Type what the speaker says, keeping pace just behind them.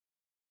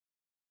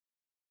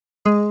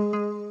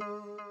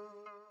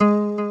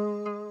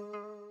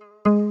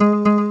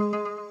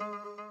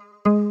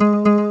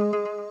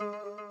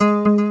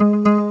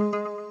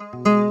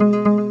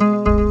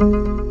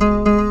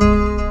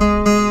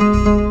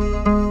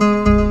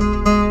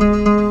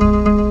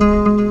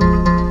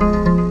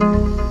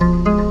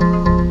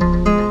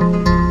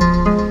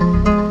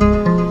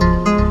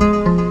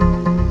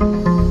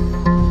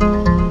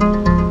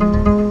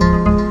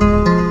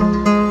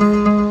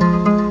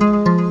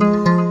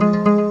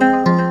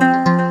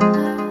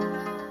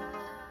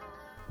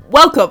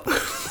Welcome.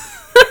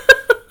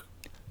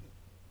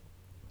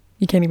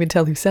 You can't even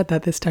tell who said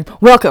that this time.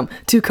 Welcome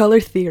to Color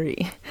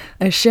Theory,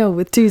 a show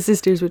with two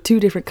sisters with two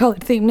different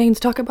color-themed names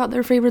talk about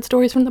their favorite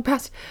stories from the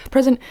past,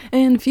 present,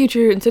 and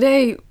future. And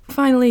today,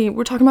 finally,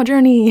 we're talking about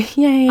Journey.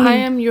 Yay! I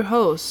am your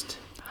host,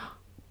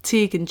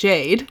 Tegan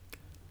Jade.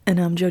 And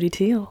I'm Jody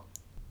Teal.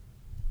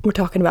 We're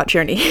talking about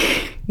Journey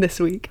this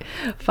week,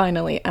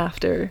 finally,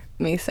 after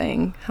me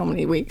saying how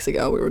many weeks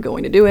ago we were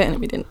going to do it, and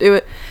we didn't do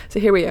it. So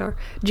here we are.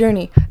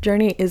 Journey.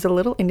 Journey is a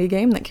little indie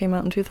game that came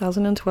out in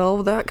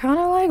 2012 that kind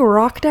of like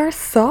rocked our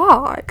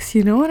socks.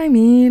 You know what I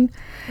mean?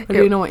 I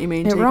do know what you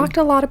mean, It Tegan. rocked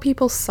a lot of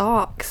people's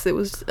socks. It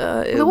was.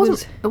 It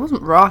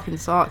wasn't rocking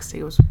socks.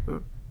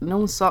 No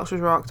one's socks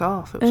was rocked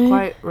off. It was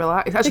quite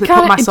relaxed. It actually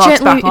put my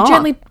socks back on.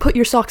 Gently put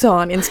your socks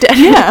on instead.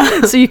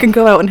 Yeah. So you can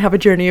go out and have a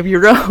journey of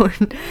your own.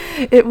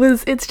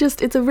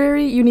 It's a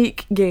very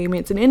unique game.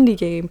 It's an indie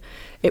game.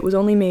 It was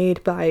only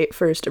made by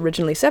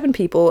originally 7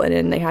 people, and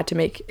then they had to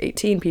make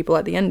 18 people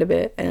at the end of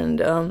it. And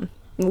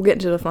we'll get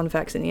into the fun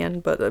facts in the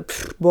end.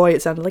 But boy,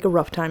 it sounded like a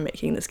rough time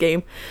making this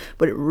game.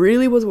 But it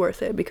really was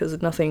worth it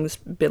because nothing's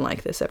been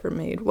like this ever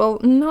made. Well,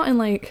 not in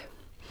like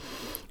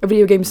a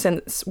video game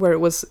sense where it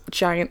was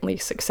giantly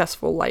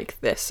successful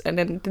like this. And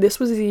then this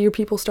was the year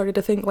people started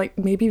to think like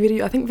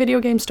I think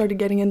video games started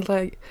getting into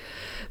like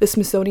the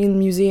Smithsonian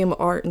Museum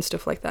art and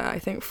stuff like that. I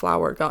think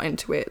Flower got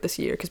into it this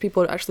year because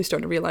people are actually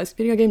starting to realize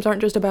video games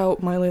aren't just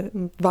about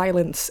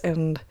violence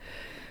and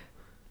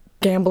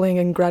gambling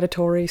and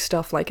gradatory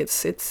stuff. Like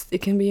it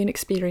can be an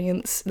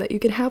experience that you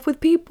can have with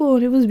people,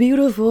 and it was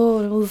beautiful.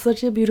 And it was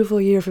such a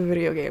beautiful year for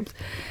video games.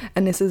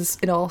 And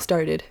it all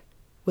started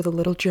with a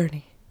little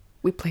journey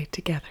we played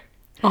together.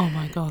 Oh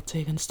my god,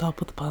 Tegan, stop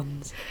with the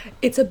puns.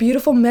 It's a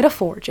beautiful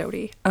metaphor,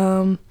 Jody.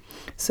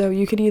 So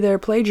you can either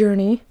play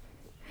Journey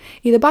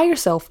either by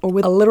yourself or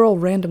with a literal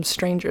random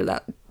stranger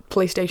that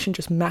PlayStation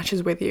just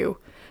matches with you.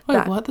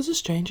 Wait, what? There's a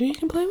stranger you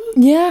can play with?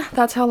 Yeah,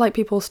 that's how like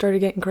people started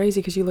getting crazy,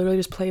 because you literally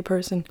just play a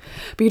person,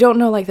 but you don't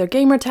know like their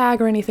gamer tag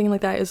or anything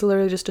like that. It's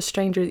literally just a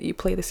stranger that you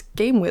play this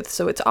game with,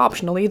 so it's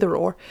optional either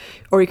or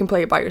you can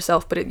play it by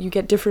yourself, but you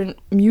get different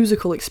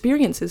musical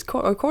experiences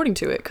according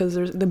to it, because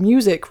the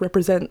music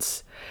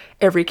represents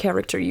every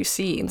character you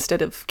see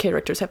instead of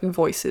characters having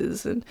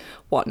voices and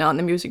whatnot, and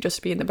the music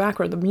just be in the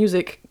background. The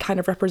music kind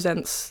of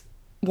represents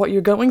what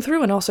you're going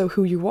through and also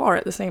who you are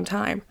at the same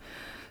time.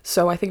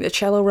 So I think the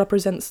cello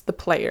represents the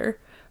player.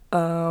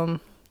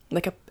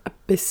 Like a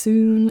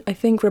bassoon, I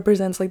think,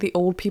 represents like the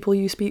old people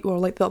you speak, or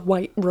like the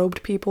white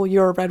robed people.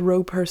 You're a red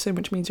robe person,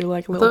 which means you're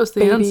like a little Those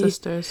the baby.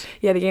 ancestors.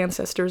 Yeah, the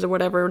ancestors or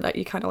whatever that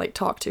you kind of like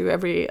talk to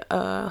every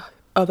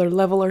other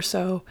level or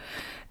so.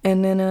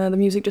 And then the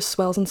music just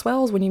swells and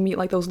swells when you meet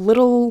like those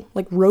little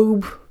like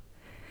robe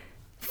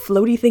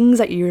floaty things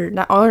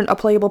that aren't a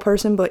playable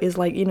person, but is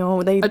like, the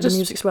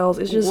music swells.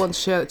 It's just want to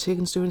share that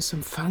Tegan's doing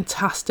some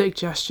fantastic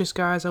gestures,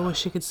 guys. I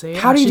wish you could see it.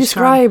 How do you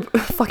describe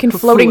fucking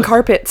floating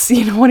carpets?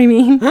 You know what I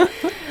mean?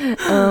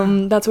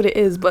 That's what it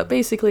is. But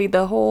basically,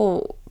 the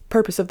whole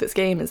purpose of this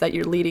game is that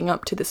you're leading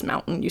up to this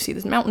mountain. You see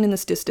this mountain in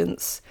this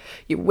distance.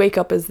 You wake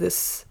up as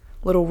this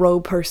little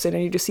robe person,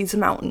 and you just see this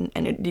mountain,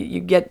 and you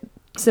get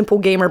simple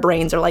gamer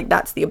brains are like,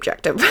 that's the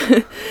objective.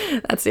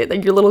 That's it.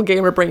 Like your little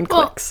gamer brain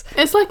clicks.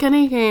 Well, it's like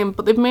any game,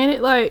 but they've made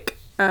it like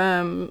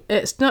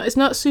it's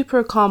not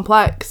super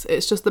complex.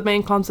 It's just the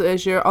main concept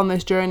is you're on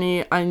this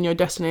journey and your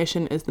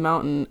destination is the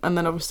mountain, and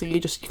then obviously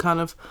you kind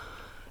of,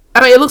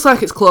 I mean, it looks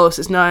like it's close.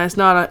 It's not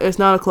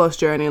a close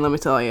journey, let me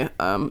tell you.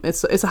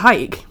 It's a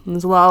hike, and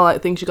there's a lot of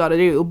like things you got to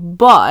do,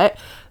 but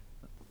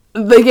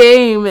the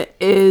game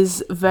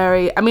is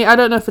very, I mean, I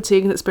don't know for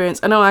Tegan's experience.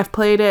 I know I've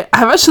played it.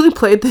 I've actually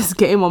played this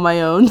game on my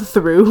own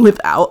through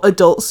without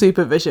adult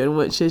supervision,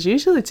 which is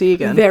usually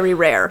Tegan. Very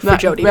rare for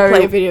Jody to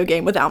play a video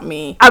game without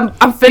me.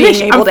 I'm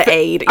finished. Being able to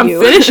aid you. I'm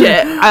finished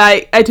it.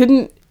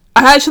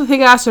 I actually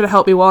think I asked her to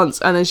help me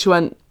once, and then she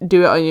went,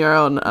 do it on your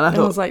own. And I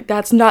was like,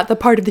 that's not the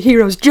part of the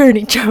hero's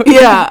journey, Jody.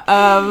 Yeah.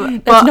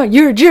 That's not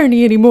your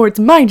journey anymore. It's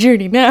my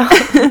journey now.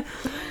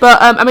 But,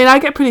 I mean, I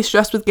get pretty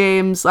stressed with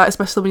games, like,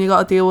 especially when you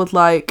got to deal with,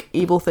 like,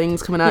 evil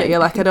things coming at you.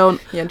 Like,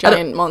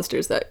 giant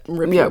monsters that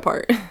rip you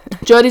apart.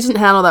 Jody doesn't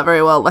handle that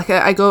very well. Like,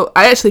 I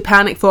actually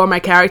panic for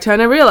my character,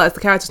 and I realise the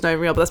character's not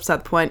even real, but that's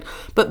beside the point.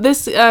 But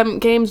this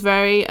game's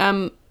very,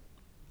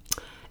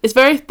 it's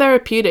very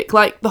therapeutic.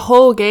 Like, the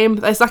whole game,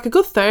 it's like a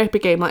good therapy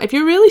game. Like, if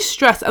you're really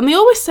stressed, and they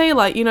always say,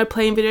 like,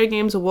 playing video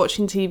games or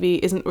watching TV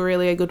isn't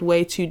really a good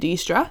way to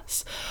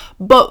de-stress,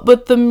 but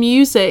with the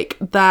music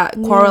that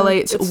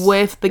correlates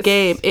with the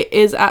game, it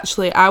is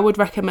actually, I would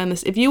recommend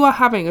this. If you are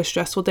having a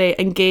stressful day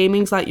and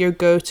gaming's like your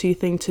go-to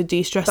thing to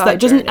de-stress, that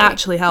doesn't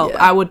actually help,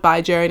 I would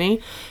buy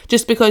Journey.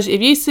 Just because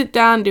if you sit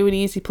down, do an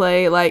easy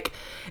play, like,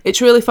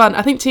 It's really fun.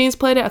 I think Teen's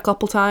played it a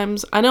couple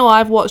times. I know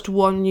I've watched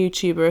one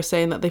YouTuber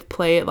saying that they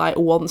play it like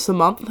once a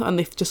month and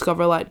they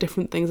discover like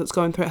different things that's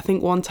going through it. I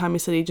think one time he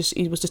said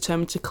he was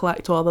determined to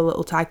collect all the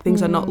little tag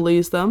things and not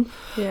lose them.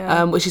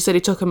 Yeah. Which he said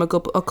he took him a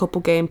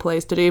couple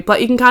gameplays to do.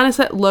 But you can kind of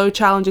set low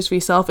challenges for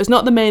yourself. It's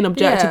not the main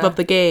objective of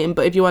the game,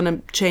 but if you want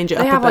to change it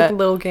up a bit. They have like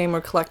little game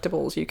or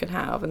collectibles you can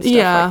have and stuff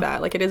like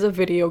that. Like it is a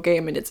video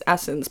game in its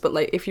essence, but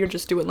like if you're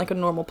just doing like a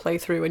normal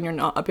playthrough and you're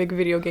not a big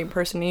video game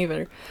person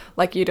either,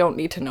 like you don't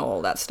need to know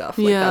all that stuff.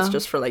 Like that's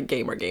just for like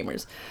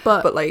gamers.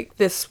 But like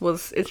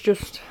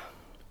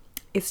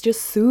it's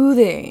just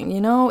soothing,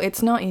 you know?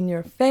 It's not in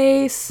your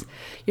face.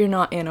 You're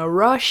not in a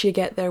rush. You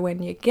get there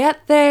when you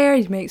get there.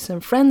 You make some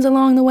friends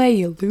along the way.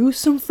 You lose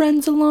some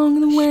friends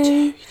along the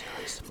way.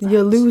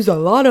 You lose a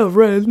lot of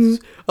friends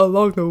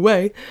along the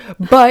way.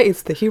 But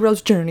it's the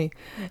hero's journey.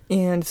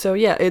 And so,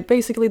 yeah, it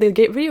basically, the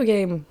video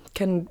game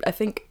I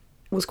think,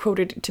 was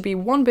quoted to be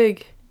one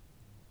big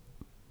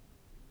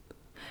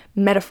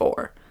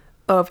metaphor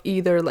of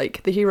either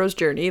like the hero's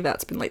journey,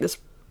 that's been like this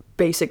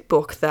basic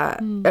book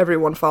that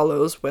everyone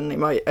follows when they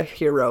meet a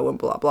hero and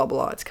blah blah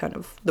blah, it's kind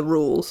of the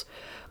rules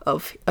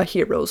of a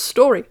hero's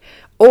story,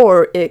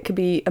 or it could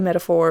be a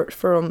metaphor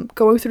from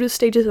going through the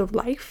stages of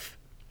life,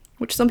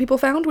 which some people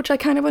found, which I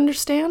kind of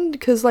understand,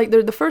 because like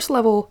the first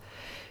level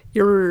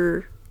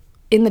you're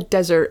in the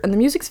desert and the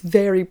music's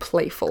very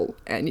playful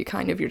and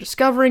you're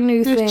discovering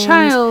new things.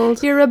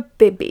 Child. You're a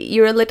baby,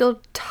 you're a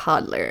little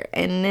toddler,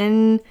 and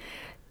then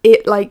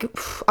it like,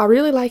 I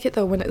really like it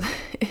though when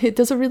it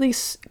does a really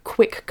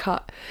quick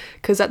cut,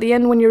 because at the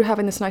end when you're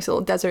having this nice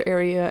little desert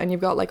area and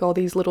you've got like all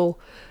these little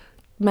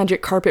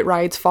magic carpet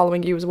rides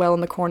following you as well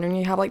in the corner, and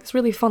you have like this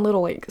really fun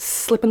little like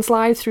slip and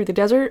slide through the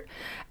desert,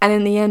 and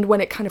in the end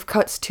when it kind of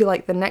cuts to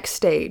like the next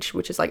stage,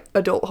 which is like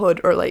adulthood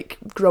or like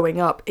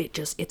growing up,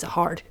 it's a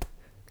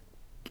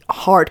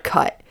hard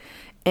cut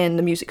and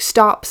the music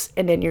stops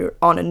and then you're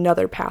on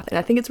another path. And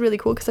I think it's really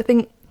cool because I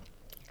think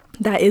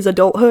that is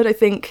adulthood. I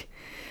think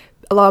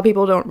a lot of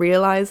people don't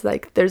realize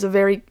like there's a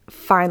very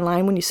fine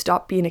line when you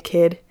stop being a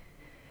kid,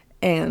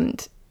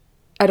 and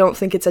I don't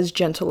think it's as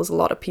gentle as a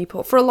lot of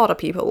people. For a lot of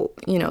people,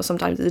 you know,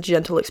 sometimes it's a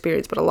gentle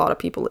experience, but a lot of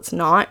people it's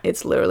not.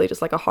 It's literally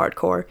just like a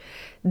hardcore,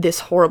 this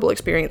horrible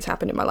experience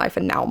happened in my life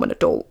and now I'm an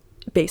adult,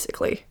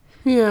 basically.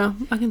 Yeah,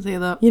 I can see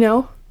that. You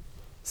know?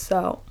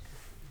 So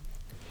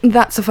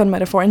that's a fun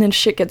metaphor, and then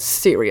shit gets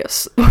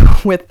serious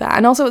with that.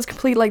 And also it's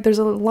complete, like, there's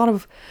a lot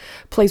of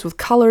plays with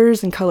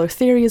colors and color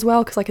theory as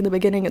well, because like in the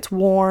beginning it's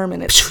warm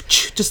and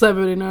it's just let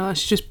everybody know that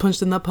she just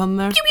punched in that pun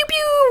there. Pew pew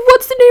pew,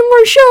 what's the name of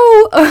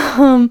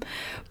our show?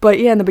 But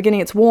yeah, in the beginning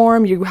it's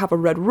warm, you have a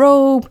red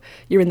robe,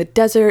 you're in the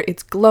desert,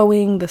 it's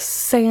glowing, the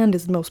sand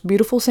is the most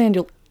beautiful sand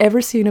you'll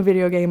ever see in a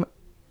video game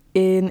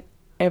in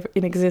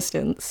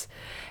existence.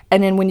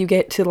 And then when you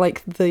get to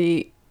like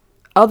the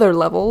other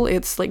level,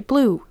 it's like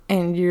blue,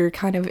 and you're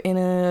kind of in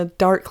a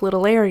dark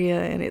little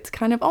area, and it's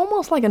kind of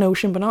almost like an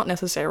ocean, but not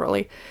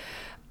necessarily.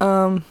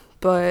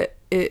 But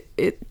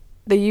they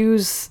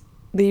use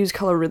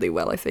color really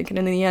well, I think, and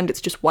in the end it's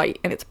just white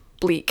and it's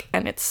bleak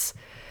and it's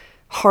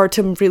hard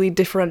to really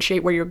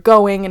differentiate where you're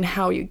going and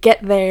how you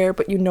get there,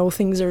 but you know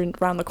things are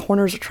around the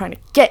corners are trying to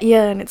get you,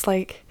 and it's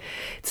like,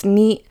 it's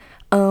neat.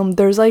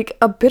 There's like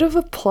a bit of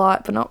a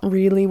plot, but not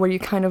really, where you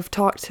kind of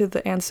talk to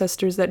the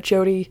ancestors that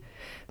Jody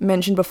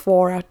mentioned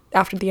before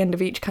after the end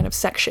of each kind of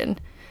section,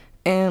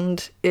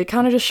 and it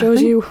kind of just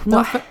shows you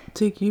what...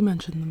 You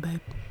mentioned them,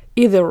 babe.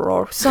 Either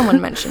or,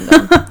 someone mentioned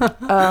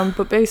them.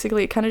 But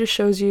basically it kind of just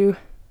shows you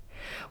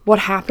what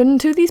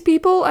happened to these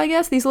people, I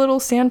guess, these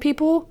little sand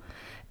people.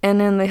 And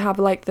then they have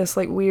like this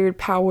like weird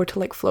power to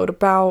like float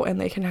about,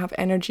 and they can have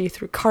energy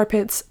through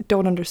carpets,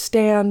 don't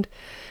understand.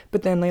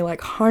 But then they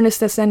like harness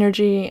this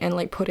energy and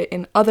like put it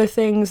in other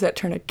things that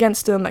turn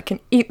against them, that can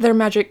eat their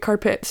magic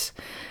carpets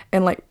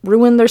and like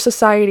ruin their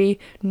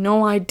society.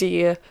 No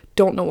idea,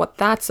 don't know what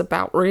that's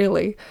about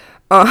really.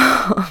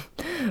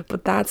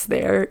 But that's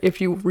there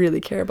if you really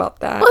care about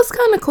that. What's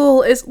kind of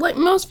cool is like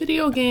most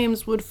video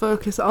games would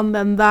focus on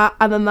then that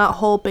and then that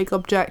whole big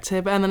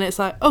objective, and then it's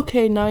like,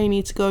 okay, now you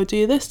need to go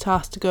do this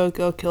task to go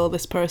kill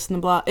this person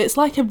and blah. It's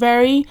like a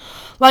very,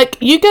 like,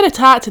 you get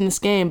attacked in this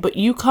game, but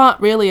you can't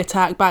really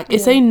attack back.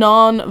 It's a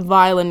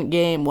non-violent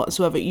game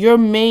whatsoever. Your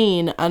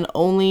main and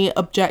only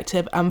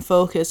objective and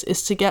focus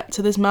is to get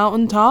to this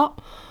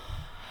mountaintop.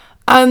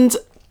 And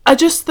I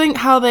just think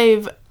how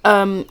they've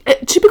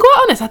to be quite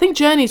honest, I think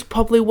Journey's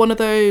probably one of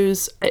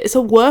those, it's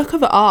a work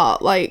of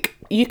art. Like,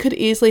 you could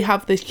easily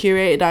have this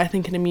curated, I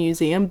think, in a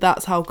museum.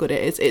 That's how good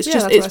it is. It's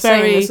just, it's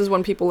very... This is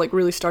when people, like,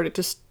 really started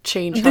to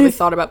change how they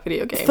thought about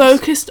video games.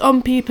 Focused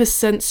on people's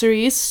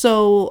sensories.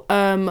 So,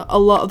 a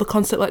lot of the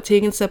concept, like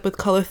Tegan said, with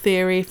colour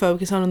theory,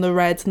 focus on the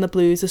reds and the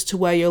blues as to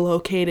where you're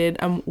located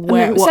and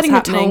what's setting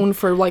happening. The tone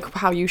for, like,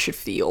 how you should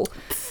feel.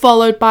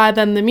 Followed by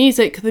then the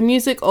music. The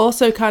music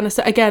also kind of,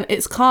 again,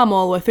 it's calm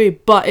all the way through,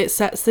 but it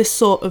sets this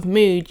sort of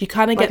mood. You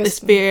kind of get this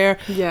fear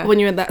when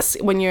you're in that,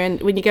 when you're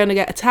going to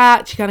get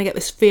attacked. You kind of get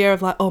this fear of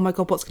of like, oh my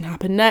god, what's gonna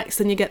happen next?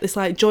 And you get this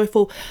like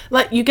joyful,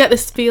 like you get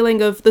this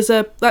feeling of there's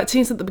a like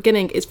scenes at the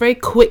beginning. It's very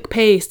quick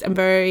paced and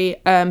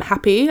very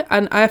happy.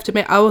 And I have to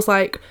admit, I was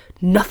like,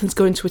 nothing's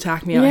going to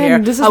attack me out here.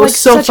 This is I was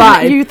so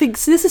fine. You think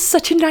this is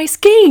such a nice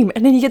game,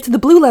 and then you get to the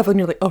blue level, and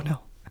you're like, oh no.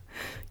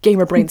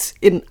 Gamer brains,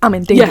 I'm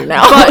in danger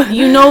now. But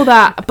you know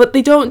that. But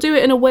they don't do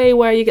it in a way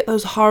where you get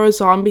those horror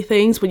zombie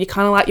things where you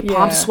kind of like your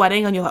palms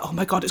sweating and you're like, oh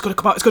my god, it's gonna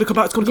come out, it's gonna come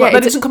out, it's gonna come out.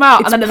 Then it doesn't come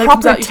out, and then it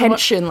comes out. It's proper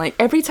tension. Like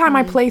every time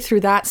I play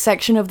through that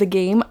section of the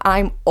game,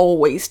 I'm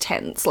always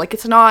tense. Like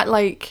it's not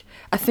like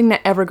a thing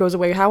that ever goes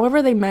away.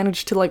 However, they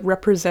manage to like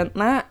represent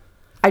that.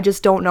 I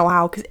just don't know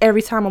how, because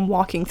every time I'm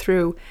walking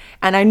through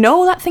and I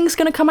know that thing's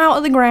going to come out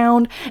of the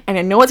ground and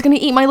I know it's going to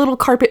eat my little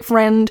carpet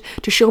friend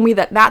to show me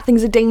that that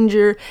thing's a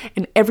danger,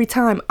 and every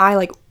time I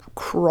like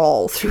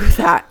crawl through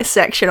that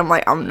section, I'm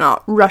like, I'm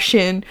not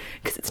rushing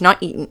because it's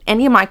not eating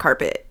any of my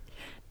carpet.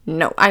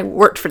 No, I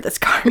worked for this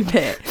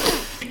carpet.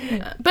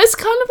 But it's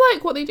kind of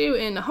like what they do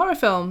in horror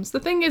films. The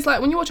thing is,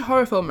 like, when you watch a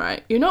horror film,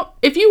 right, you're not...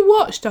 If you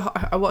watched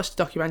I watched a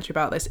documentary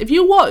about this. If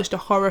you watched a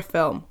horror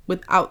film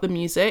without the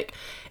music,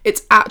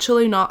 it's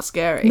actually not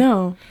scary.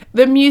 No.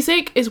 The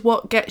music is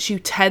what gets you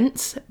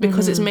tense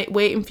because it's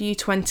waiting for you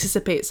to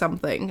anticipate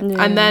something.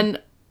 Yeah. And then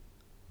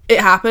it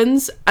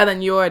happens and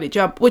then you already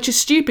jump, which is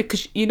stupid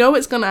because you know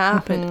it's gonna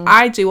happen.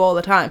 I do all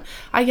the time.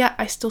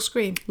 I still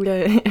scream.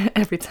 Yeah,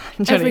 every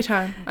time. Every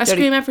time. I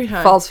scream every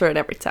time. Falls for it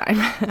every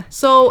time.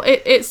 So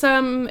it's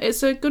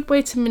a good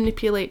way to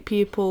manipulate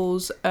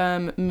people's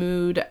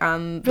mood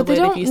and the way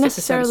they use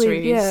different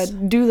sensories. Yeah,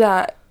 do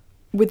that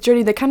with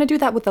Journey. They kind of do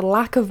that with the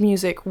lack of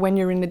music when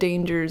you're in the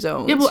danger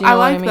zone. Yeah, but I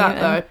like that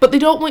though. But they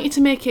don't want you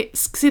to make it.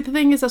 See, the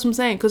thing is, that's what I'm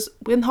saying. Because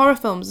in horror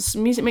films,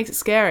 music makes it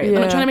scary. They're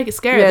not trying to make it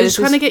scary. They're just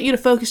trying to get you to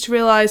focus to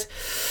realize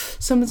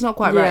something's not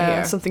quite right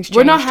here. Something's changed.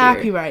 We're not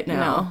happy here. right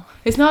now. No.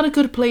 It's not a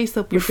good place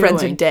that your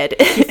friends are dead.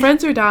 Your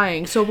friends are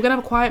dying. So we're gonna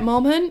have a quiet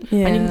moment,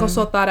 and you can go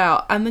sort that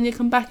out, and then you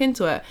come back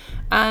into it.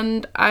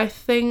 And I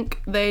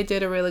think they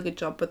did a really good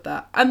job with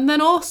that. And then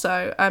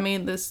also, I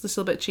mean, this is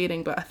a bit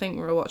cheating, but I think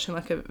we were watching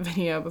like a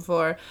video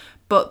before.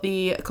 But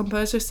the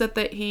composer said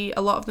that a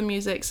lot of the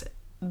music's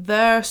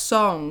their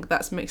song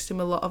that's mixed in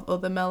with a lot of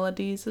other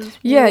melodies as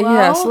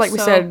well. So like we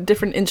said,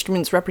 different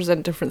instruments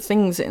represent different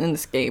things in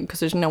this game because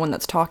there's no one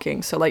that's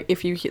talking. So like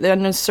if you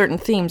then there's certain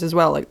themes as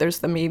well. Like there's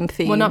the main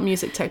theme. We're not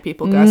music tech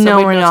people, guys.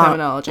 No, we're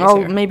not.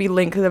 I'll maybe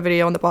link the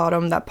video on the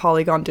bottom that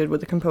Polygon did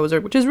with the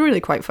composer, which is really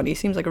quite funny. He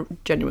seems like a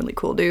genuinely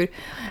cool dude,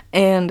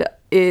 and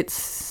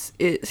it's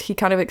he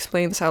kind of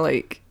explains how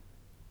like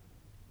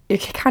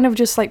it kind of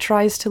just like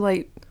tries to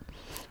like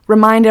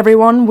remind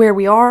everyone where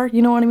we are,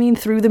 you know what I mean,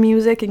 through the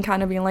music, and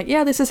kind of being like,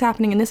 yeah, this is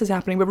happening and this is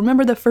happening, but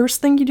remember the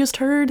first thing you just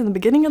heard in the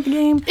beginning of the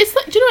game? It's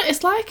like, do you know,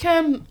 it's like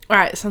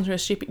alright, it sounds really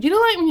stupid. Do you know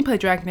like when you play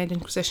Dragon Age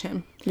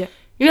Inquisition? Yeah.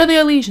 You know the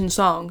Elysian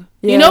song?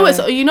 Yeah. You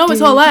know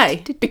it's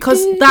Ole,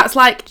 because that's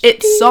like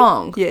its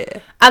song. Yeah.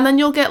 And then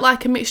you'll get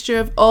like a mixture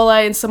of Ole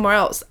and somewhere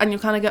else, and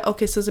you'll kind of get,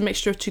 okay, so there's a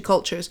mixture of two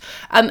cultures.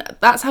 And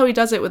that's how he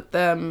does it with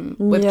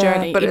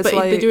Journey. But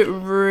they do it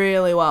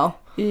really well.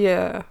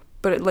 Yeah.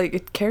 But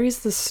it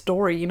carries the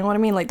story, you know what I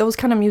mean? Like, those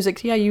kind of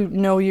music, yeah, you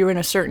know you're in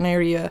a certain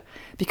area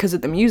because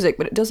of the music,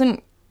 but it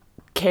doesn't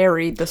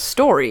carry the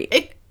story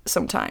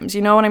sometimes,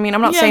 you know what I mean?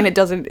 I'm not saying it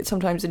doesn't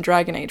sometimes in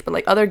Dragon Age, but,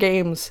 like, other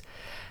games,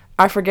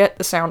 I forget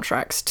the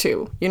soundtracks,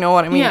 too. You know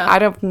what I mean? Yeah. I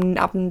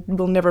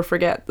will never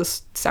forget the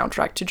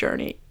soundtrack to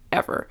Journey,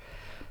 ever.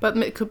 But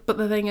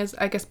the thing is,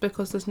 I guess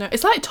because there's no...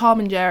 It's like Tom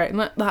and Jerry,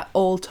 like that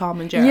old Tom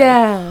and Jerry.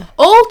 Yeah.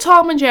 Old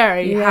Tom and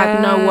Jerry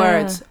had no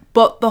words.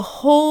 But the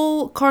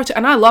whole cartoon,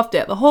 and I loved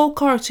it, the whole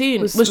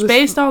cartoon was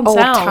based on sound.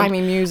 Old-timey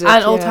music.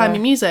 And old-timey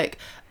music.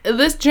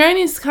 This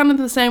Journey is kind of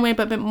the same way,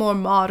 but a bit more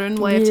modern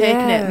way of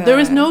taking it. There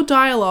is no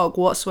dialogue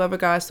whatsoever,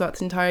 guys, throughout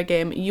the entire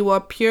game. You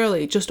are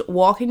purely just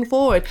walking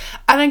forward.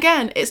 And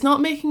again, it's not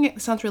making it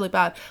sound really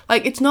bad.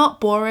 Like, it's not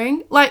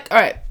boring. Like,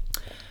 alright.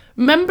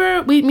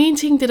 Remember, me and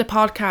Ting did a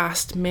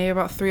podcast, maybe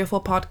about 3 or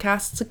 4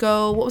 podcasts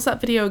ago. What was that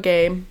video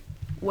game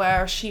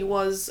where she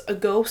was a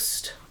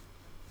ghost?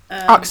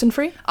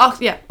 Oxenfree?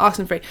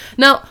 Oxenfree.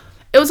 Now,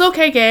 it was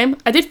okay game.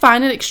 I did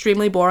find it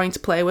extremely boring to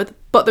play with,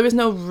 but there is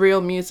no real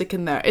music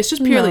in there. It's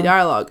just purely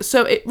dialogue.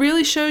 So it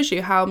really shows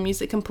you how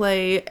music can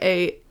play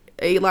a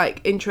like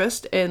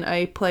interest in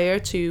a player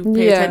to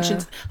pay attention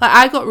to. Like,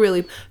 I got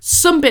really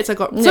some bits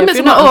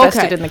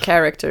invested in the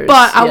characters,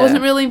 but I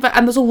wasn't really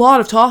and there's a lot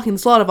of talking,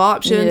 there's a lot of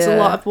options, a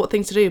lot of what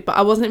things to do, but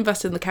I wasn't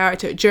invested in the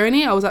character.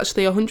 Journey, I was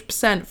actually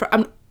 100% for.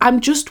 I'm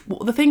just,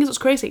 the thing is, what's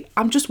crazy,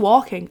 I'm just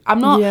walking. I'm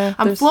not,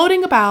 I'm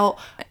floating about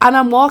and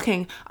I'm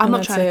walking. I'm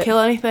not trying to kill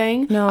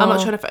anything. No. I'm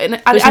not trying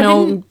to, there's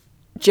no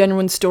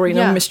genuine story,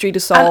 no mystery to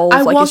solve.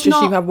 It's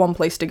just you have one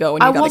place to go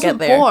and you gotta get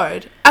there. I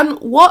wasn't bored. And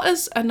what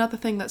is another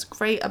thing that's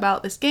great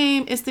about this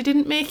game is they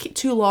didn't make it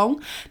too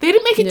long. They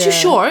didn't make it too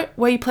short,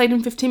 where you played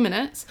in 15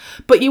 minutes,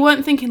 but you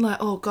weren't thinking like,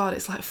 oh god,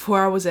 it's like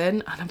 4 hours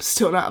in and I'm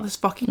still not at this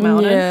fucking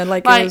mountain. Yeah,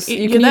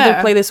 you can either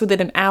play this within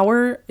an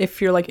hour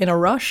if you're like in a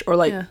rush, or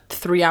like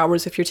 3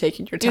 hours if you're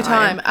taking your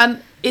time.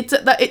 And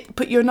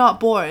but you're not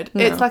bored.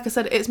 No. It's like I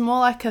said, it's more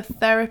like a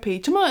therapy.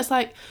 Do you know what it's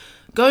like?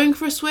 going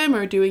for a swim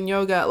or doing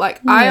yoga.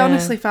 Like, I Yeah.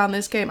 honestly found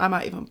this game, I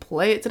might even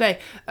play it today,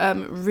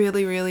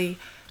 really, really, really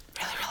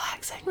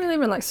relaxing. Really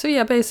relaxed. So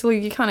yeah, basically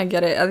you kind of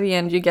get it. At the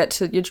end, you got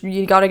to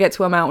get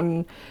to a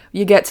mountain.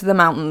 You get to the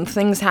mountain.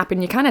 Things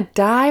happen. You kind of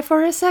die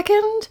for a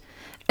second.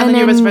 And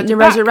then you're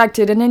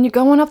resurrected back. And then you're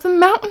going up the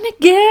mountain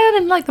again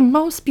in like the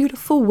most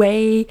beautiful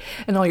way,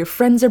 and all your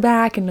friends are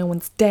back, and no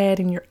one's dead,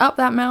 and you're up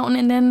that mountain,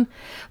 and then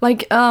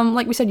like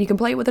we said, you can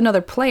play with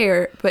another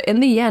player, but in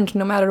the end,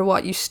 no matter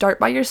what, you start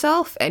by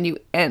yourself and you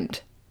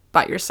end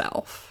by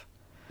yourself.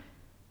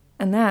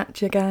 And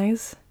that, you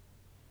guys,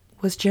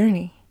 was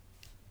Journey.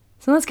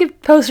 So let's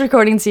give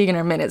post-recording Tegan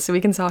a minute so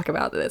we can talk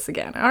about this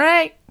again,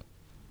 alright?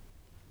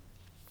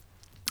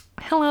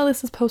 Hello,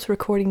 this is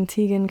post-recording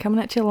Tegan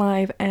coming at you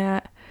live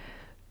at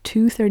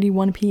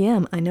 2:31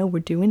 p.m. I know we're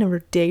doing a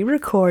day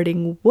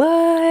recording.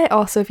 What?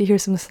 Also, if you hear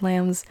some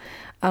slams,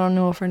 I don't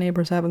know if our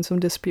neighbor's having some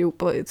dispute,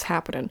 but it's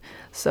happening.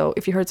 So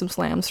if you heard some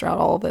slams throughout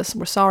all of this,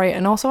 we're sorry.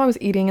 And also, I was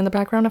eating in the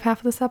background of half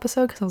of this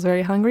episode because I was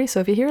very hungry. So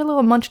if you hear a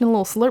little munching, a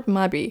little slurp, it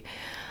might be.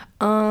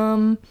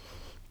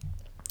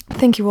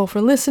 Thank you all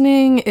for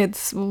listening.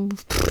 It's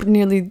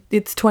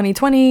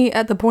 2020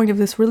 at the point of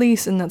this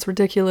release, and that's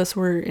ridiculous.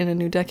 We're in a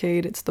new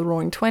decade. It's the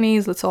roaring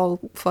 20s. Let's all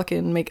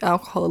fucking make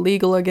alcohol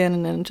illegal again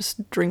and then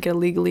just drink it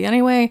illegally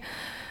anyway.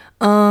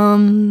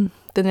 The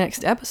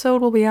next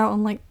episode will be out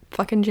on like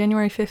fucking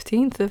January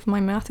 15th if my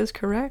math is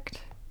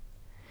correct.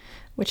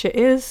 Which it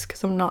is,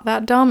 because I'm not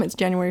that dumb. It's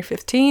January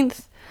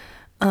 15th.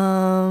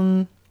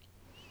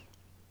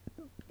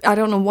 I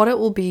don't know what it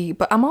will be,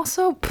 but I'm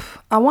also,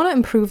 I want to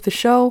improve the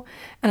show,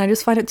 and I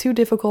just find it too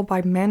difficult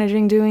by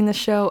managing doing the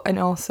show and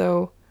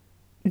also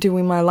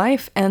doing my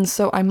life, and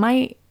so I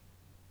might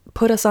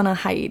put us on a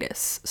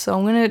hiatus. So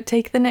I'm going to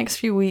take the next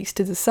few weeks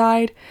to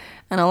decide,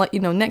 and I'll let you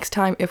know next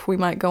time if we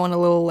might go on a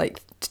little,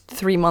 like,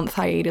 3-month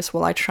hiatus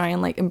while I try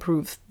and, like,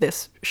 improve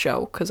this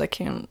show, because I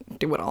can't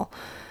do it all.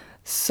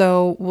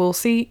 So we'll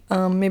see.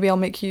 Maybe I'll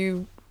make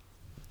you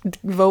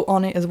vote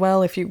on it as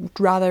well if you'd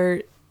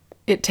rather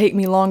it take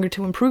me longer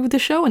to improve the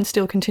show and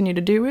still continue to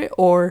do it,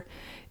 or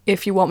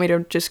if you want me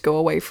to just go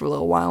away for a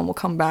little while and we'll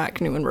come back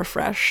new and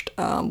refreshed.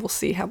 We'll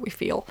see how we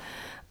feel.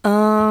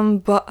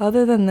 But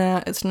other than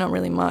that, it's not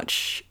really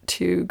much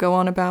to go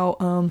on about.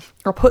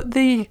 I'll put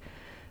the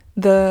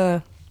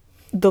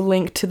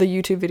link to the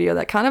YouTube video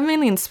that kind of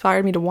mainly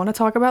inspired me to want to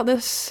talk about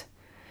this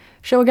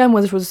show again,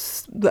 which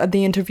was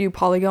the interview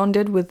Polygon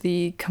did with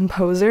the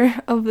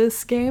composer of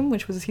this game,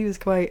 which was, he was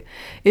quite,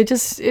 it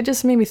just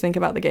made me think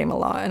about the game a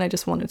lot, and I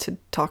just wanted to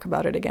talk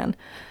about it again.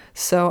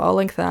 So I'll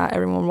link that.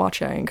 Everyone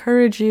watch it, I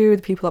encourage you.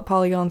 The people at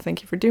Polygon,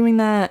 thank you for doing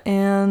that.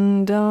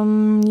 And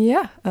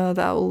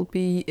that will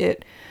be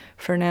it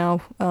for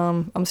now.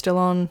 I'm still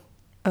on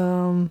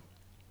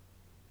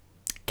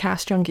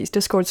Cast Junkies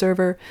Discord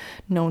server.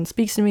 No one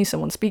speaks to me.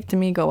 Someone speak to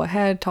me. Go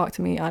ahead, talk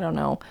to me. I don't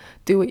know.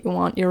 Do what you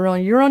want. You're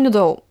an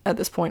adult at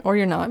this point, or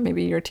you're not.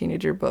 Maybe you're a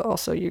teenager, but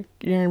also you're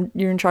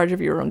in charge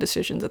of your own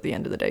decisions at the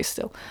end of the day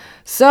still.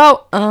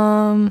 So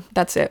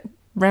that's it.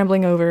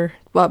 Rambling over.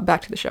 Well,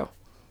 back to the show.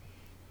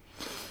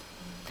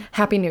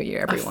 Happy New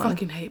Year, everyone. I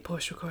fucking hate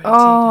post-recording. Oh,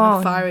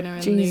 I'm firing her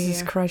in the new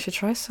Jesus year. Christ, she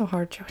tries so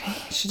hard, Jody.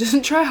 She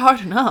doesn't try hard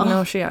enough.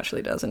 No, she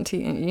actually doesn't.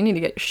 You need to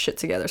get your shit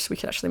together so we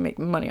can actually make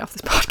money off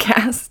this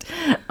podcast.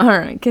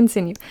 Alright,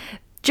 continue.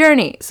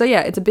 Journey. So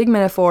yeah, it's a big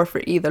metaphor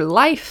for either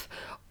life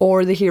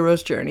or the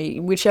hero's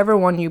journey, whichever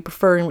one you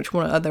prefer and which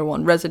other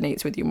one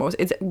resonates with you most.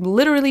 It's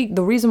literally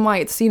the reason why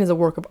it's seen as a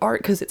work of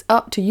art, because it's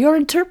up to your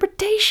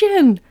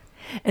interpretation.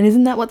 And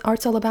isn't that what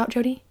art's all about,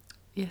 Jody?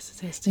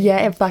 Yes, it is.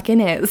 Yeah, it fucking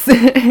is.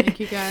 Thank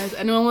you, guys.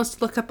 Anyone wants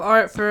to look up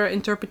art for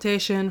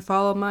interpretation,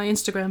 follow my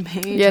Instagram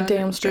page. Yeah,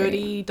 damn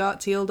straight.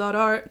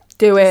 jody.teal.art.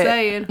 Do it.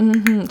 Saying.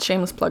 Mm-hmm.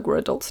 Shameless plug, we're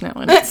adults now,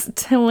 and it's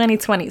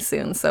 2020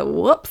 soon, so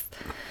whoops.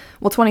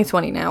 Well,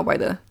 2020 now by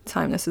the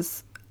time this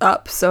is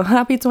up, so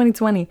happy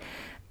 2020.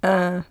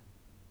 The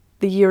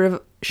year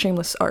of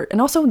shameless art. And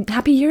also,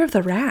 happy year of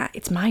the rat.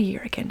 It's my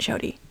year again,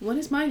 Jody. When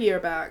is my year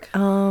back?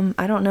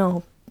 I don't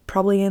know.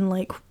 Probably in,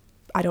 like,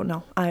 I don't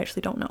know. I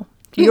actually don't know.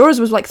 Yours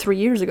was like 3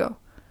 years ago.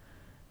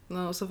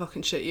 No, it's a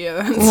fucking shit year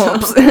then.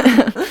 Whoops.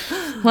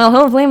 So. Well,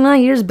 hopefully my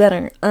year's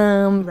better.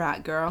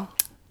 Rat girl.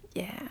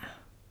 Yeah.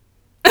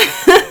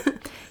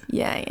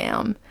 Yeah, I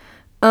am.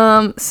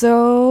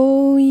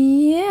 So,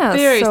 yeah.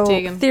 Theories,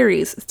 Tegan.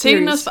 Theories.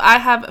 Tegan knows I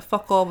have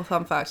fuck all the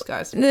fun facts,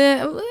 guys.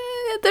 There's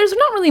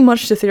not really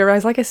much to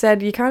theorize. Like I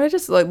said, you kind of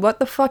just, like, what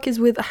the fuck is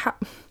with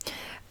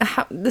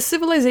the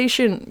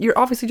civilization? You're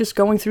obviously just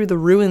going through the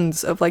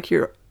ruins of, like,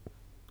 your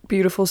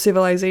beautiful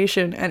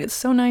civilization, and it's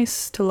so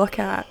nice to look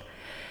at,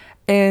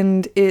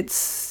 and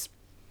it's,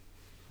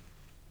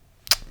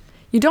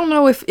 you don't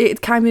know if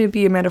it kind of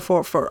be a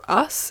metaphor for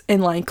us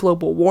and like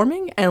global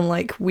warming, and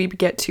like we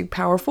get too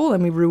powerful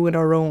and we ruin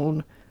our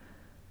own,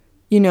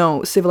 you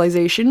know,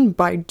 civilization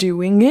by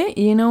doing it,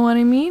 you know what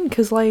I mean?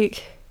 Because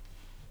like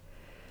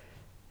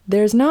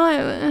there's not,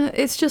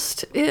 it's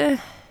just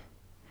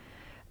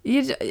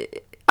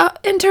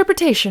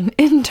interpretation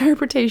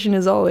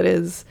is all it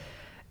is.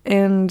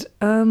 And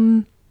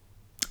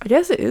I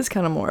guess it is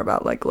kind of more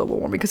about like global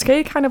warming because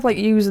they kind of like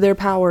use their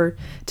power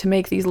to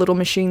make these little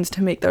machines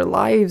to make their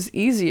lives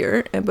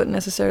easier, but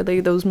necessarily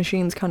those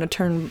machines kind of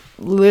turn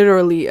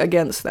literally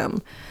against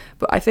them.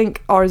 But I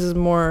think ours is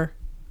more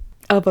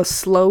of a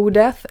slow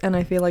death, and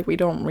I feel like we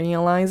don't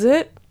realize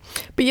it.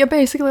 But yeah,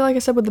 basically, like I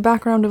said, with the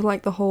background of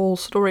like the whole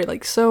story,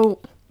 like, so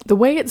the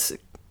way it's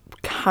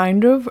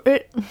kind of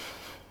it,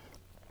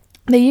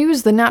 they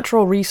use the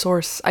natural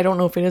resource, I don't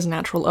know if it is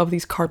natural, of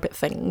these carpet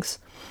things.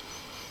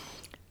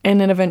 And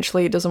then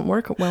eventually it doesn't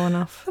work well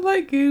enough. I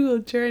like Google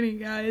Journey,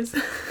 guys.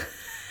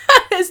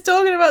 It's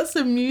talking about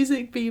some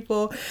music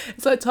people.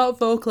 It's like top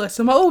vocalists.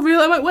 I'm like, oh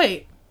really? I'm like,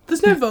 wait,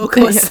 there's no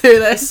vocalists through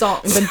this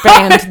song.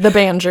 The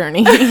band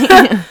Journey.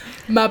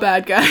 My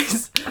bad,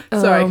 guys.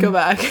 Sorry, go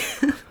back.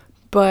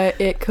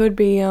 But it could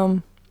be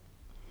I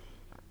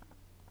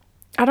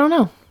don't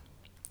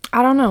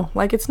know.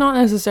 Like, it's not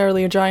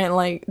necessarily a giant,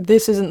 like,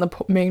 this isn't the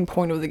main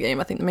point of the game.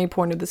 I think the main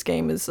point of this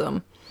game is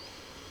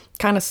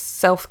kind of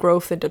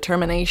self-growth and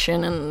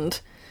determination and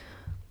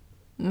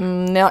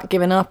not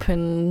giving up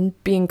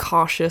and being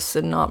cautious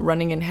and not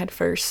running in head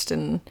first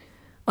and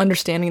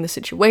understanding the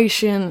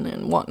situation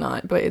and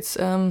whatnot. But it's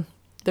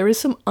there is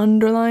some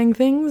underlying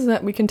things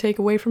that we can take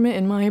away from it,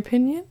 in my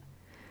opinion.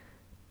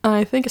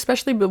 I think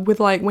especially with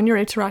like when you're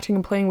interacting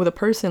and playing with a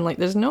person, like,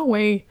 there's no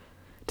way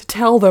to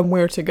tell them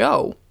where to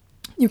go.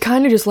 You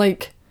kind of just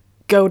like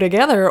go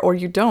together or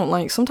you don't.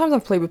 Like, sometimes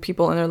I've played with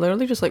people and they're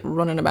literally just like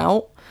running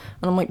about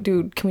and I'm like,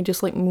 dude, can we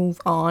just like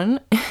move on?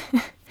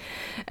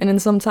 And then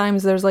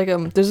sometimes there's like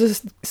there's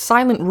this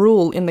silent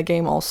rule in the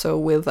game also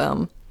with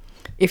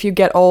if you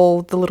get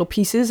all the little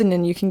pieces, and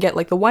then you can get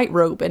like the white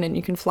robe, and then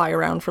you can fly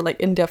around for like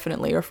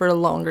indefinitely or for a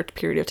longer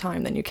period of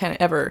time than you can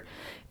ever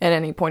at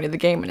any point of the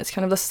game. And it's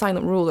kind of the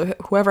silent rule that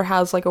whoever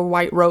has like a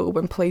white robe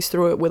and plays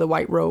through it with a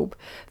white robe,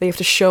 they have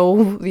to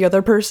show the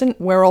other person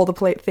where all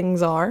the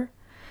things are.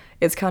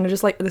 It's kind of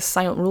just like this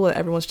silent rule that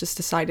everyone's just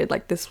decided,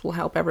 like, this will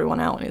help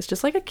everyone out. And it's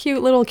just like a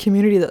cute little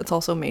community that's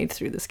also made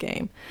through this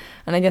game.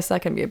 And I guess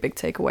that can be a big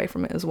takeaway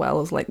from it, as well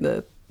as like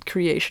the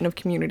creation of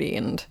community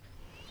and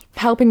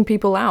helping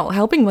people out,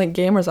 helping like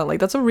gamers out. Like,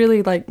 that's a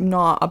really like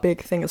not a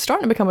big thing. It's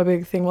starting to become a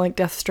big thing, like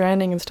Death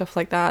Stranding and stuff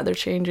like that. They're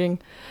changing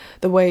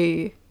the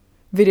way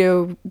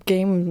video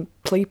game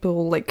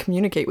people like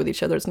communicate with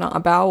each other. It's not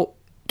about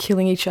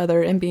killing each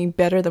other and being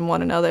better than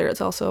one another.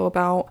 It's also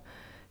about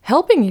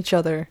helping each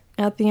other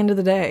at the end of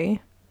the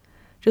day,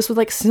 just with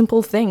like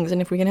simple things.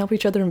 And if we can help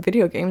each other in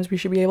video games, we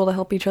should be able to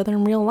help each other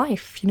in real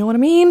life. You know what I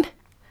mean?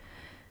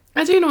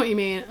 I do know what you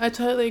mean. I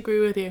totally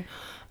agree with you.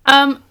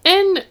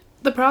 In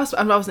the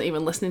prospect, I wasn't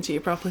even listening to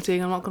you properly,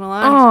 Tegan, I'm not gonna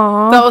lie.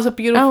 Aww, that was a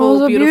beautiful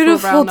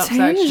round-up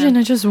tangent section.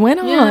 I just went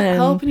on. Yeah,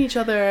 helping each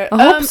other.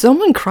 I hope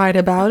someone cried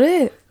about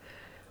it.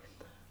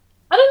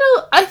 I don't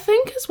know, I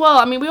think as well,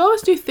 I mean, we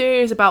always do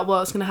theories about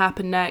what's going to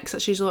happen next.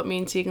 That's usually what me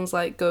and Tegan's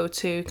like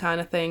go-to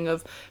kind of thing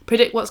of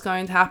predict what's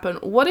going to happen.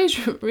 What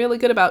is really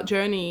good about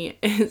Journey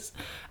is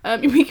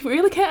we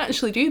really can't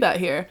actually do that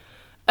here.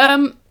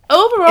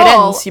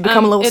 Overall, it ends. You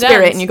become a little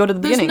spirit and you go to the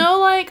beginning. There's no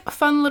like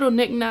fun little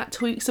knick-knack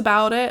tweaks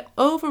about it.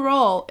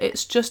 Overall,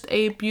 it's just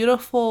a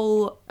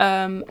beautiful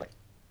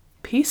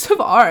piece of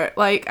art.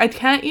 Like, I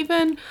can't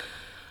even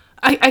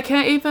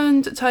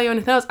tell you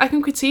anything else. I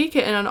can critique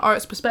it in an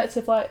art's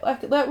perspective, like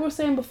we were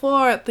saying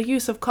before, the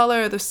use of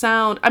colour, the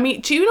sound. I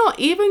mean, do you know,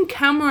 even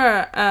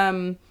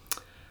camera,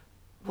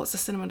 what's the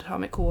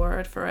cinematographic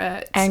word for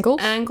it?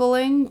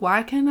 Angling.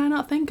 Why can I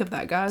not think of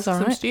that, guys?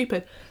 I'm right.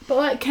 Stupid. But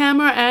like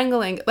camera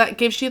angling, that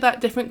gives you that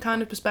different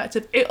kind of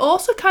perspective. It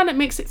also kind of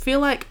makes it feel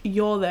like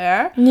you're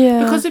there.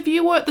 Yeah. Because if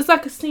you were, there's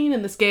like a scene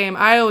in this game,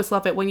 I always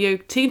love it, when your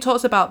team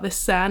talks about this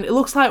sand, it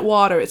looks like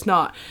water, it's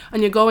not.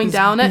 And you're going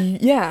down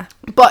it. Yeah.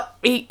 But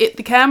the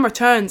camera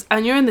turns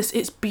and you're in this,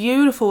 it's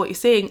beautiful what you're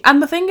seeing.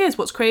 And the thing is,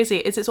 what's crazy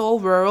is it's all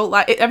rural,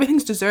 like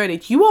everything's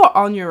deserted. You are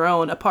on your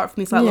own, apart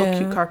from these like little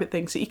cute carpet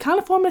things that you kind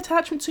of form an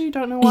attachment to,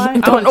 don't know why.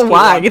 Don't know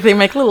why. They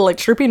make little like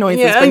chirpy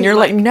noises when you're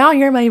like, now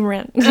you're my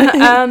rent.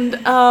 And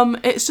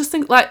it's just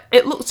like,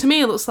 it looks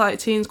like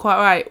Teen's quite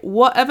right.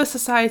 Whatever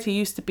society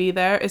used to be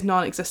there is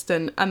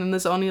non-existent, and then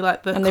there's only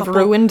like and they've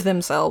ruined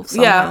themselves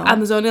somehow. Yeah,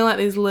 and there's only like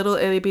these little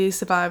itty bitty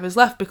survivors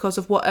left because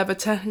of whatever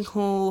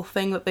technical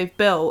thing that they've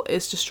built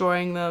is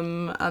destroying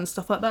them and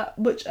stuff like that,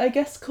 which I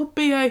guess could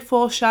be a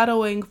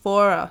foreshadowing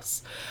for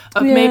us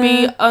of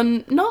maybe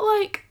not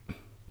like,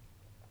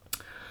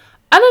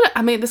 I don't know,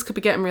 I mean, this could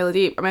be getting really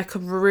deep. I mean, I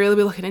could really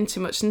be looking into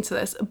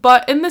this,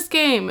 but in this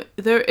game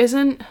there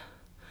isn't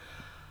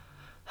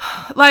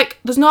like,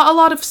 there's not a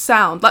lot of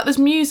sound. Like, there's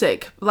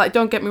music, like,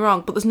 don't get me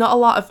wrong, but there's not a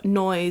lot of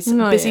noise,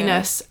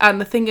 busyness. And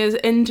the thing is,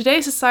 in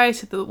today's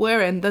society that we're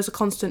in, there's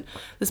busyness,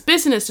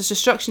 there's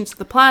destruction to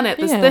the planet,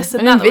 there's this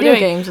and that. And in video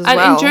games as well.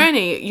 And in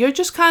Journey, you're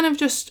just kind of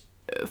just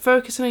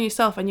focusing on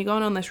yourself, and you're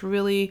going on this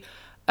really,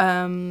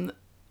 just,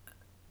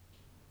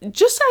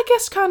 I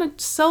guess, kind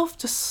of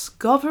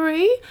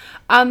self-discovery,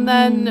 and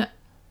then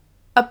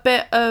a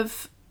bit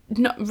of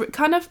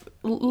kind of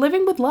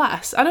living with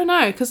less. I don't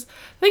know, because the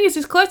thing is,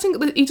 he's collecting.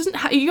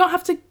 You don't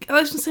have to. I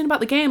was just saying about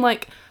the game,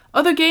 like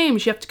other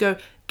games, you have to go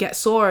get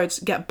swords,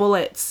 get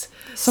bullets,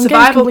 Some games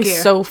survival can be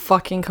gear. so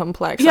fucking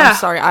complex. Yeah. I'm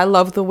sorry, I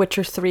love The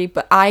Witcher 3,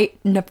 but I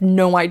have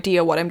no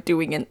idea what I'm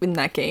doing in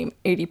that game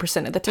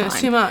 80% of the time. It's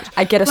too much.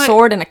 I get a Like-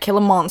 sword and I kill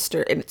a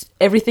monster, and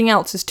everything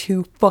else is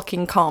too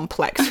fucking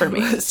complex for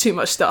me. It's too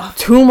much stuff.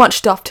 Too much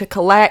stuff to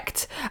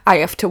collect. I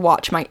have to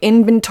watch my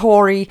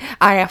inventory.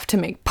 I have to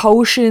make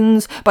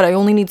potions, but I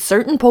only need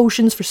certain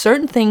potions for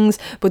certain things.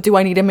 But do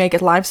I need to make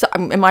it livestock?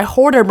 And my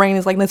hoarder brain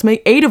is like, let's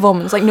make 8 of them.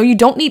 And it's like, no, you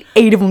don't need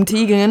 8 of them,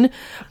 Tegan.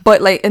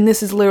 But like, and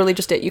this is literally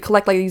just it. You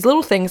collect like these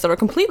little things that are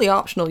completely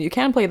optional. You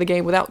can play the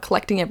game without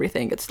collecting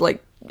everything. It's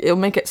like, it'll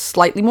make it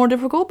slightly more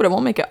difficult, but it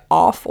won't make it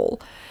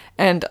awful.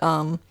 And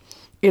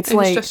it's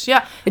like, It's just,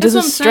 yeah, it that's doesn't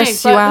what I'm saying.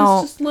 stress you out.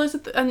 There's just loads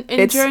of and in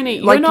It's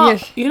Journey,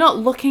 like, you're not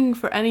looking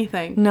for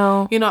anything.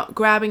 No. You're not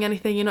grabbing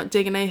anything. You're not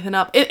digging anything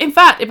up. In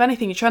fact, if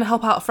anything, you're trying to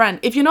help out a friend.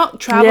 If you're not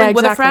traveling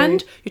with a exactly.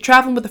 friend, you're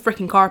traveling with a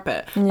freaking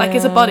carpet, like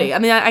as a Yeah. buddy. I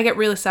mean, I get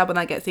really sad when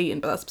that gets eaten,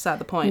 but that's beside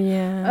the point.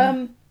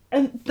 Yeah.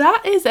 And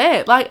that is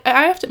it. Like,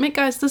 I have to admit,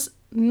 guys, there's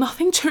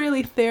nothing to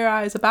really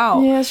theorize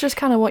about. Yeah, it's just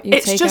kind of what you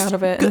It's take just out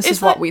of it. good- And this it's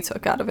is what like- we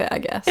took out of it, I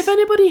guess. If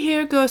anybody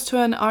here goes to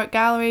an art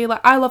gallery, like,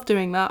 I love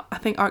doing that. I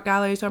think art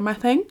galleries are my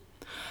thing.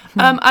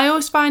 I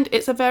always find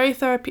it's a very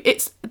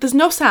there's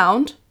no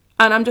sound,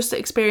 and I'm just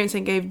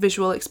experiencing a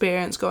visual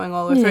experience going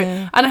all the way through.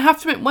 Yeah. And I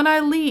have to admit, when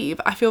I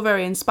leave, I feel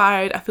very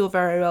inspired. I feel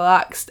very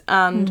relaxed.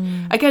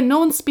 And again, no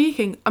one's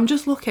speaking. I'm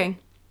just looking.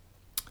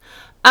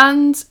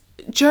 And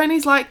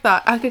journeys like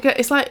that,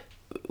 it's like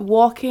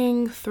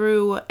walking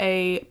through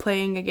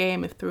playing a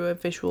game through a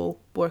visual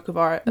work of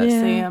art. That's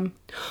Yeah.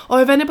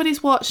 or if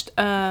anybody's watched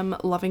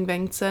Loving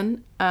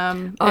Vincent, it's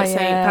a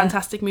yeah.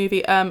 fantastic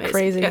movie.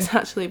 Crazy. It's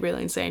actually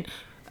really insane.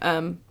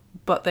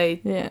 But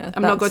Yeah,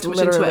 I'm not going that's too much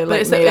into literally, it, but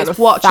like, it's made out it's of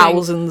watching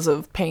thousands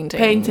of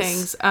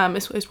paintings.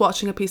 It's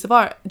watching a piece of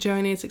art.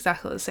 Journey is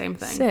exactly the same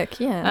thing. Sick,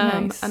 yeah,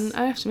 nice. And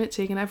I have to admit,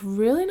 Tegan, I've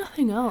really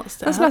nothing else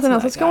to That's add nothing to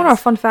else. that, Let's go on guys. our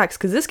fun facts,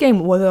 because this game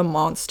was a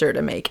monster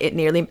to make. It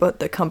nearly put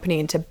the company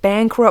into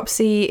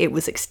bankruptcy. It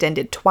was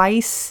extended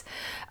twice.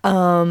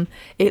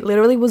 It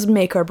literally was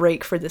make or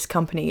break for this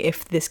company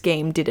if this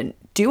game didn't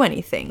do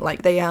anything.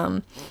 Like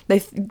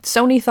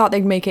Sony thought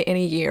they'd make it in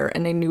a year,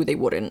 and they knew they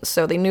wouldn't.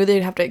 So they knew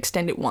they'd have to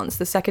extend it once.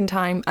 The second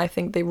time, I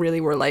think they really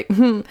were like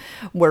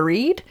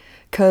worried,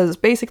 because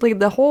basically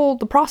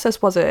the process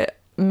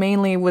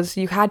mainly was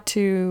you had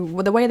to.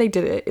 Well, the way they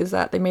did it is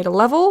that they made a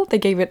level, they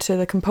gave it to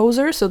the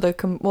composer. So the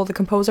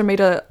composer made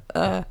a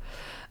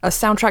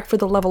soundtrack for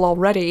the level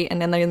already, and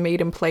then they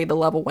made him play the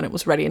level when it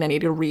was ready, and then he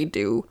had to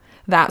redo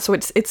that. So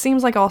it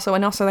seems like they also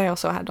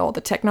had all the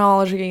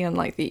technology and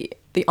like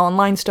the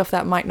online stuff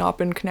that might not have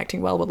been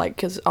connecting well with, like,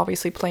 because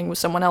obviously playing with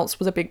someone else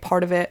was a big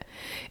part of it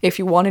if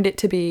you wanted it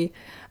to be.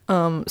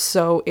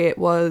 So it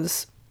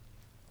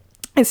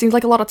seems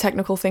like a lot of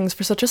technical things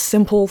for such a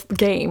simple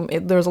game.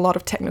 There's a lot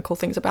of technical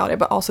things about it,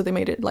 but also they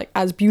made it like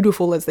as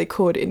beautiful as they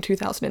could in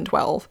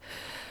 2012.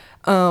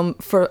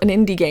 For an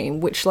indie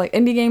game, which, like,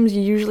 indie games,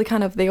 you usually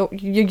kind of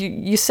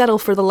you settle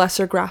for the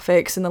lesser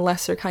graphics and the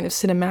lesser kind of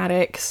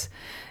cinematics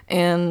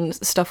and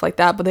stuff like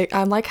that. But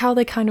I like how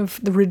they kind of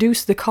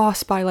reduce the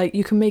cost by, like,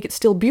 you can make it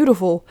still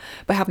beautiful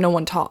but have no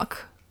one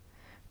talk,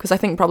 because I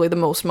think probably the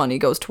most money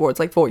goes towards,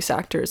 like, voice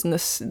actors and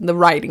the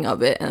writing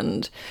of it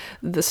and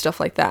the stuff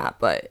like that.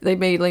 But they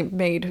made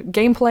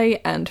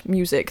gameplay and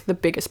music the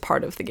biggest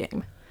part of the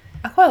game.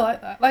 I quite like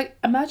that. Like,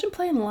 imagine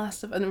playing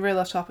Last of Us, and really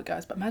off topic,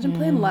 guys, but imagine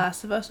playing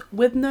Last of Us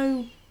with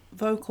no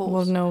vocals.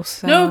 Well, no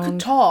sound. No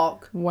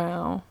talk.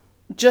 Wow.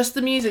 Just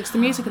the music. It's the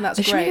music, and that's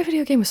They should make a great.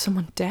 video game with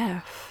someone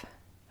deaf.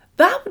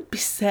 That would be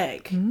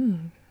sick.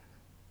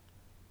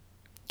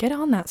 Get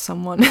on that,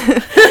 someone.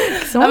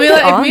 I mean,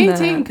 like, if me and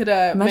Tegan could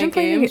Imagine make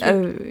playing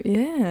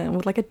games.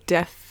 with like a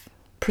deaf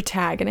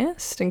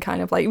protagonist, and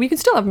kind of like, we could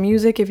still have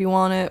music if you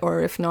want it,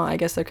 or if not, I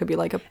guess there could be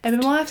like a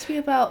It might have to be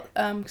about,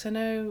 because I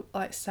know,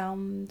 like,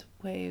 sound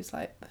waves,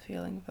 like, the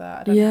feeling of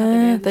that. I don't know how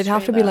yeah, they'd they'd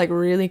have to be illustrate like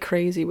really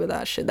crazy with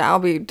that shit. That'll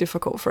be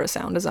difficult for a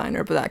sound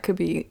designer, but that could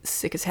be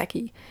sick as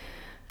hecky.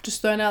 that.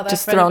 Just throwing out there.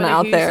 Just for throwing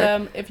anybody out there.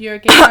 who's, if you're a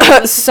gamer.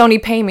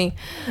 Sony, pay me.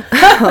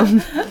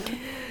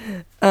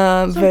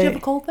 So, do you have a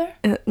cold there?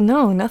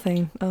 No,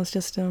 nothing. I was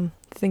just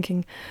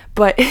thinking.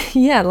 But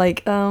yeah,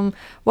 like,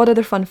 what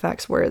other fun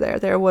facts were there?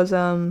 There was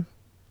There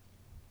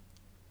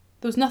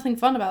was nothing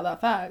fun about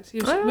that fact. We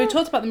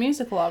talked about the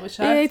music a lot, which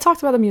yeah, he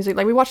talked about the music.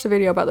 Like, we watched the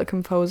video about the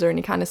composer, and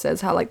he kind of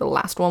says how, like, the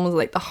last one was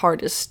like the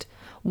hardest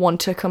one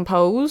to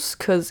compose,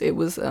 because it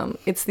was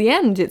it's the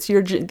end. It's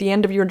the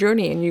end of your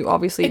journey, and you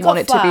obviously want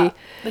it to be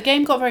The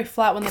game got very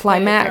flat when they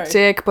played it through.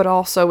 climactic, but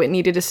also it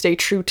needed to stay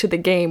true to the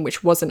game,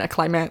 which wasn't a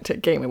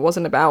climactic game. It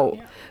wasn't about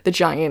the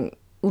giant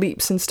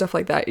leaps and stuff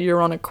like that.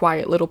 You're on a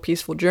quiet little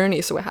peaceful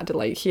journey, so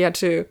he had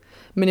to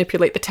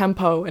manipulate the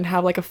tempo and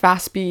have like a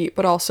fast beat,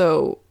 but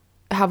also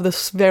have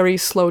this very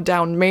slowed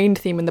down main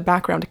theme in the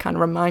background to kind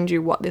of remind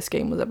you what this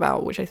game was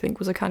about, which I think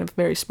was a kind of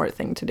very smart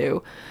thing to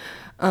do.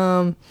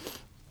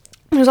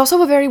 There's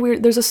also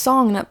there's a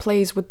song that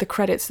plays with the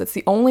credits that's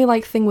the only,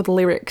 like, thing with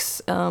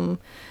lyrics, and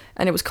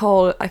I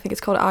think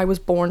it's called I Was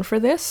Born for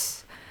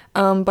This,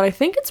 but I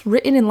think it's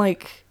written in,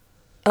 like,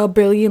 a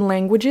billion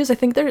languages. I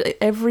think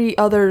every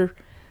other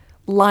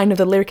line of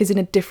the lyric is in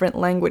a different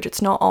language.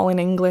 It's not all in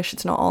English.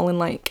 It's not all in,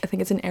 like, I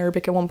think it's in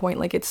Arabic at one point.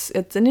 Like, it's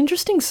an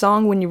interesting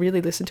song when you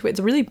really listen to it. It's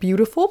really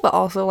beautiful, but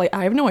also, like,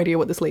 I have no idea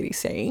what this lady's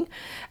saying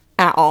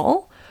at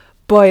all.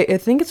 But I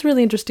think it's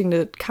really interesting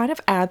to kind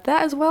of add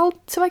that as well.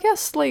 So I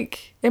guess,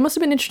 like, it must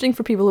have been interesting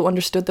for people who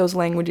understood those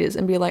languages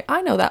and be like,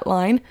 I know that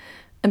line,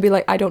 and be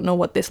like, I don't know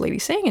what this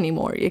lady's saying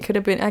anymore. It could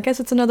have been, I guess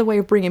it's another way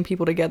of bringing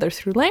people together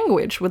through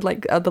language with,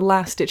 like, the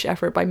last-ditch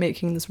effort by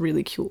making this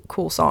really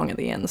cool song at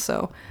the end.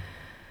 So,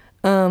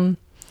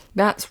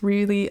 that's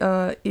really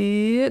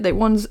it. It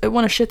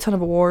won a shit ton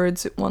of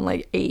awards. It won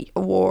like 8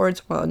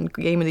 awards. Won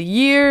Game of the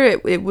Year.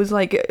 It was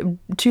like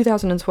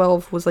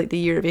 2012 was like the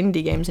year of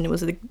indie games, and it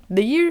was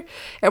the year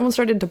everyone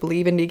started to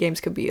believe indie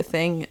games could be a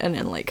thing. And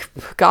then, like,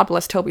 God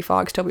bless Toby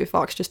Fox. Toby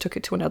Fox just took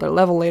it to another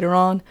level later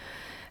on,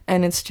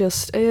 and it's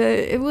just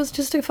it was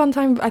just a fun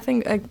time. I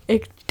think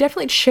it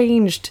definitely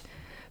changed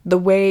the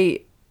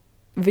way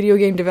video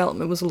game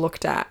development was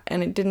looked at,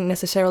 and it didn't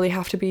necessarily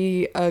have to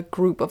be a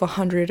group of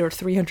 100 or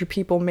 300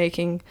 people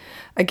making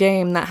a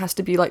game that has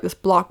to be like this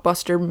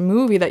blockbuster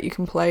movie that you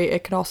can play.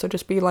 It could also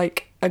just be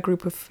like a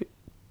group of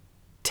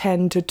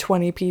 10 to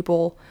 20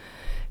 people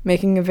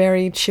making a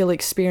very chill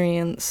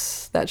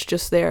experience that's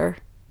just there.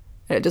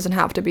 It doesn't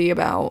have to be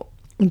about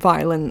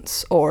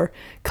violence or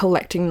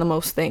collecting the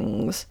most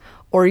things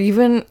or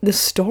even the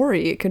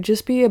story. It could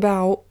just be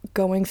about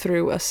going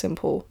through a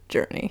simple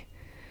journey.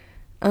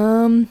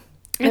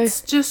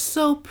 It's just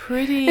so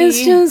pretty. It's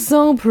just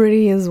so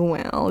pretty as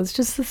well. It's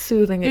just a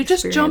soothing You're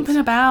experience. just jumping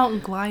about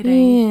and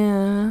gliding.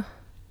 Yeah.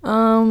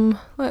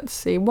 Let's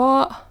see.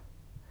 What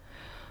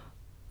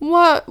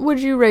would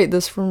you rate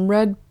this, from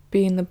red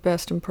being the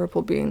best and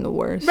purple being the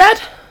worst?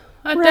 Red!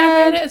 I Red.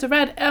 definitely rate it as a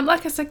red.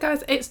 Like I said,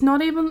 guys,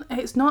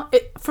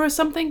 for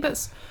something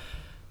that's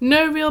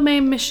no real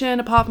main mission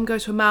apart from go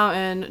to a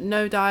mountain,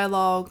 no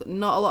dialogue,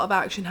 not a lot of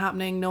action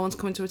happening, no one's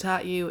coming to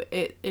attack you.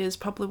 It is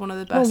probably one of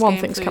the best. Well, one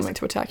thing's coming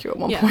to attack you at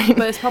one point.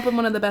 But it's probably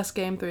one of the best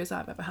game throughs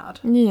I've ever had.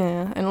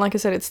 Yeah, and like I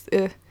said,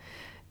 it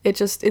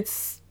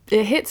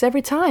hits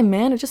every time,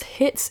 man. It just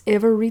hits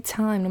every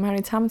time, no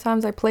matter how many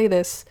times I play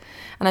this.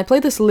 And I play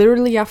this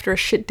literally after a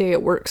shit day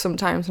at work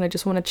sometimes, and I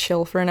just want to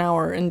chill for an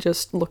hour and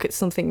just look at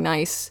something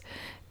nice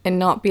and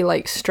not be,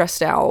 like,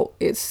 stressed out.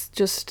 It's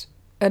just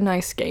a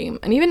nice game.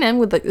 And even then,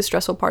 with, like, the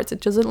stressful parts,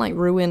 it doesn't, like,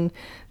 ruin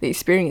the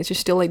experience. You're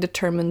still, like,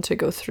 determined to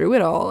go through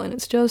it all, and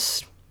it's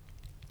just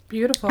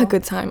beautiful, a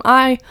good time.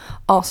 I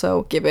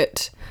also give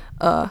it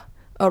a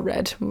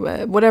red,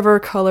 whatever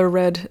color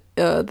red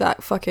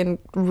that fucking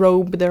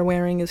robe they're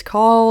wearing is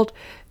called.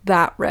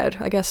 That red,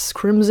 I guess,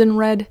 crimson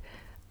red.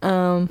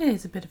 It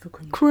is a bit of a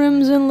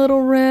crimson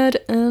little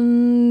red.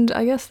 And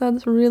I guess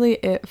that's really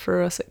it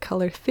for us at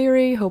Color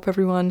Theory. Hope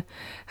everyone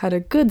had a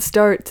good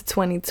start to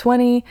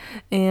 2020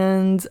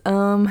 and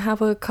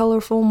have a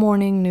colorful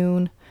morning,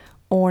 noon,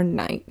 or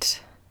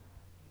night.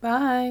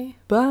 Bye.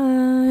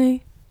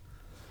 Bye.